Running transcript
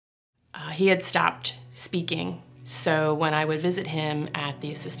He had stopped speaking, so when I would visit him at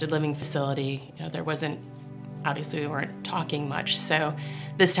the assisted living facility, there wasn't, obviously we weren't talking much, so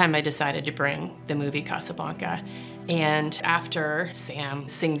this time I decided to bring the movie Casablanca. And after Sam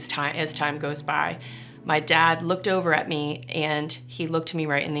sings as time goes by, my dad looked over at me and he looked me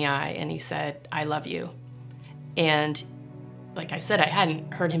right in the eye and he said, "I love you." And like I said, I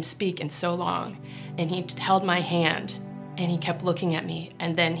hadn't heard him speak in so long. And he held my hand and he kept looking at me,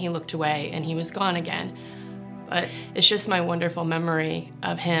 and then he looked away and he was gone again. But it's just my wonderful memory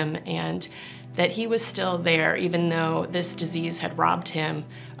of him, and that he was still there even though this disease had robbed him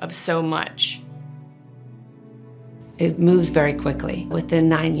of so much. It moves very quickly. Within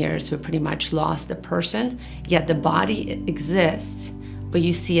 9 years, we pretty much lost the person, yet the body exists, but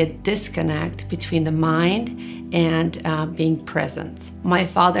you see a disconnect between the mind and being present. My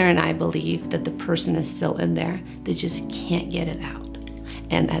father and I believe that the person is still in there, they just can't get it out.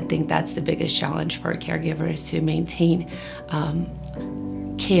 And I think that's the biggest challenge for a caregiver, is to maintain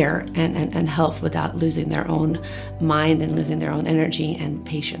care and health without losing their own mind and losing their own energy and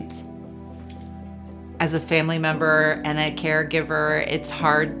patience. As a family member and a caregiver, it's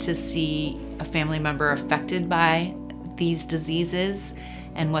hard to see a family member affected by these diseases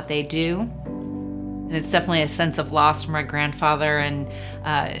and what they do. And it's definitely a sense of loss for my grandfather, and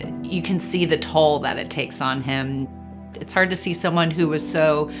you can see the toll that it takes on him. It's hard to see someone who was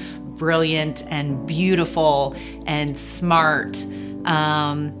so brilliant and beautiful and smart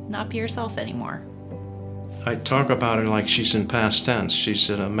not be herself anymore. I talk about her like she's in past tense. She's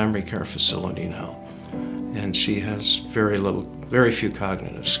at a memory care facility now, and she has very few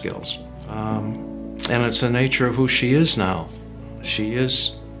cognitive skills. And it's the nature of who she is now. She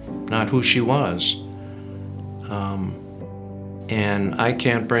is not who she was. And I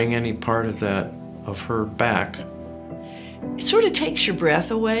can't bring any part of that, of her, back. It sort of takes your breath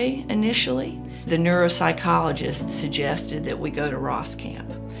away initially. The neuropsychologist suggested that we go to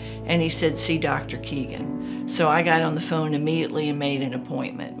Roskamp, and he said, "See Dr. Keegan." So I got on the phone immediately and made an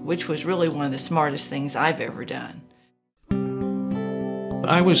appointment, which was really one of the smartest things I've ever done.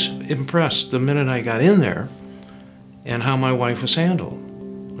 I was impressed the minute I got in there and how my wife was handled.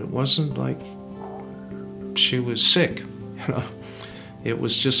 It wasn't like she was sick, It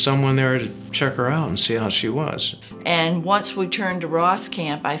was just someone there to check her out and see how she was. And once we turned to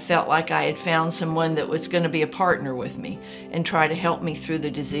Roskamp, I felt like I had found someone that was going to be a partner with me and try to help me through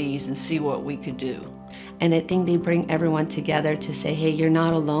the disease and see what we could do. And I think they bring everyone together to say, hey, you're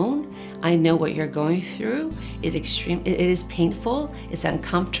not alone. I know what you're going through. It's extreme. It is painful. It's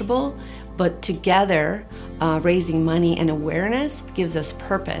uncomfortable. But together, raising money and awareness gives us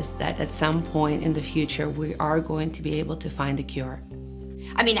purpose that at some point in the future, we are going to be able to find a cure.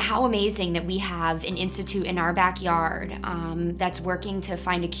 I mean, how amazing that we have an institute in our backyard that's working to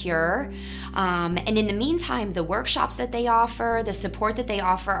find a cure. And in the meantime, the workshops that they offer, the support that they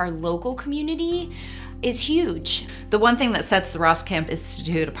offer our local community is huge. The one thing that sets the Roskamp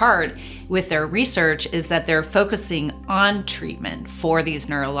Institute apart with their research is that they're focusing on treatment for these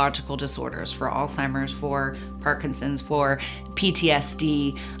neurological disorders, for Alzheimer's, for Parkinson's, for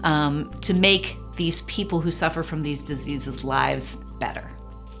PTSD, to make these people who suffer from these diseases' lives better.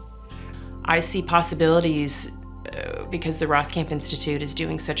 I see possibilities because the Roskamp Institute is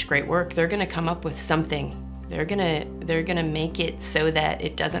doing such great work. They're going to come up with something. They're gonna make it so that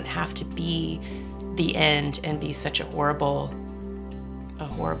it doesn't have to be the end and be such a horrible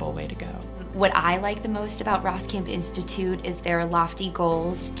way to go. What I like the most about Roskamp Institute is their lofty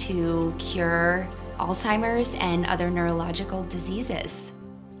goals to cure Alzheimer's and other neurological diseases.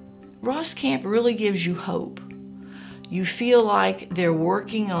 Roskamp really gives you hope. You feel like they're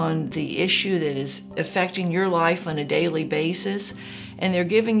working on the issue that is affecting your life on a daily basis, and they're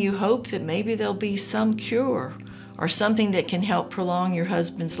giving you hope that maybe there'll be some cure or something that can help prolong your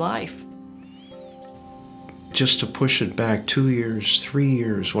husband's life. Just to push it back 2 years, 3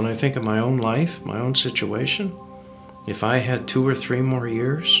 years, when I think of my own life, my own situation, if I had 2 or 3 more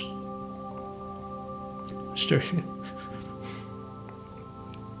years,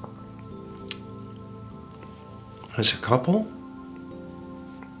 as a couple,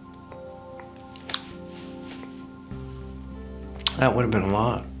 that would have been a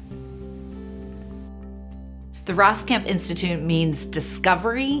lot. The Roskamp Institute means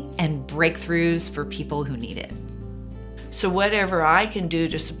discovery and breakthroughs for people who need it. So whatever I can do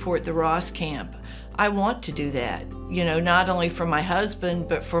to support the Roskamp, I want to do that. You know, not only for my husband,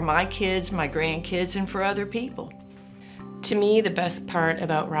 but for my kids, my grandkids, and for other people. To me, the best part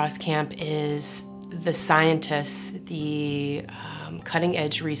about Roskamp is the scientists, the cutting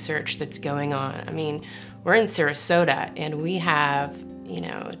edge research that's going on. I mean, we're in Sarasota and we have, You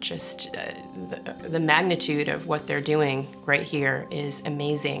know, just the magnitude of what they're doing right here is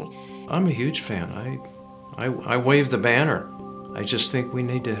amazing. I'm a huge fan. I wave the banner. I just think we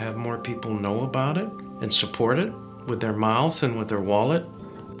need to have more people know about it and support it with their mouth and with their wallet.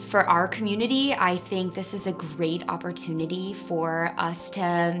 For our community, I think this is a great opportunity for us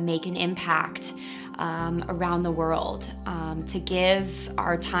to make an impact around the world, to give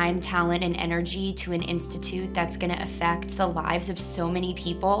our time, talent, and energy to an institute that's going to affect the lives of so many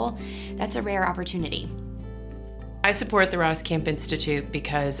people. That's a rare opportunity. I support the Roskamp Institute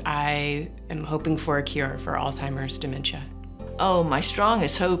because I am hoping for a cure for Alzheimer's dementia. Oh, my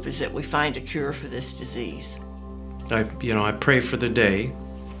strongest hope is that we find a cure for this disease. I pray for the day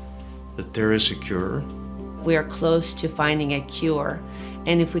that there is a cure. We are close to finding a cure,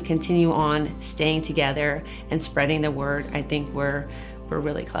 and if we continue on staying together and spreading the word, I think we're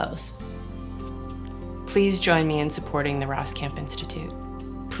really close. Please join me in supporting the Roskamp Institute.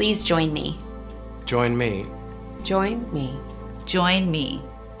 Please join me. Join me. Join me. Join me.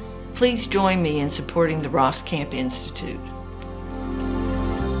 Please join me in supporting the Roskamp Institute.